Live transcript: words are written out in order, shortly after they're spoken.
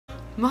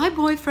My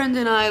boyfriend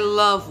and I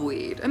love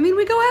weed. I mean,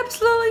 we go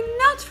absolutely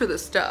nuts for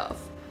this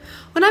stuff.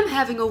 When I'm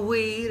having a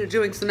weed or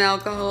doing some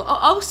alcohol,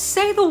 I'll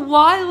say the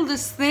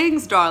wildest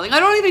things, darling. I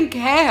don't even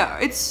care.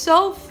 It's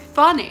so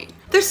funny.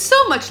 There's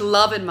so much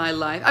love in my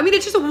life. I mean,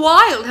 it's just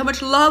wild how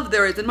much love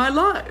there is in my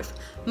life.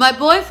 My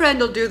boyfriend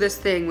will do this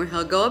thing where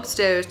he'll go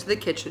upstairs to the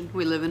kitchen.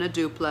 We live in a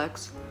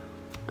duplex.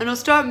 And he'll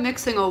start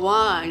mixing a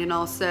wine and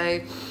I'll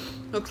say,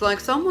 looks like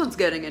someone's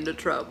getting into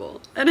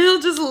trouble. And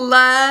he'll just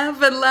laugh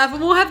and laugh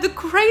and we'll have the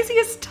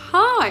craziest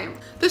time.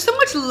 There's so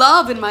much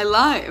love in my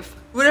life.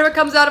 Whatever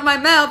comes out of my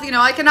mouth, you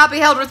know, I cannot be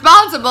held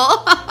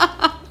responsible.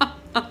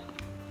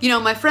 You know,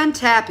 my friend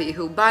Tappy,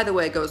 who, by the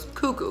way, goes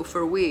cuckoo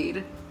for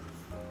weed,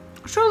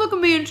 she'll look at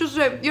me and just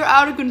say, you're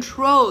out of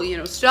control, you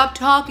know, stop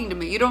talking to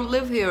me, you don't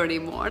live here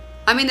anymore.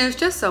 I mean, there's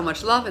just so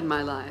much love in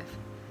my life.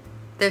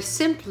 There's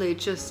simply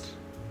just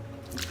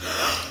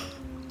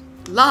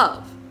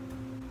love.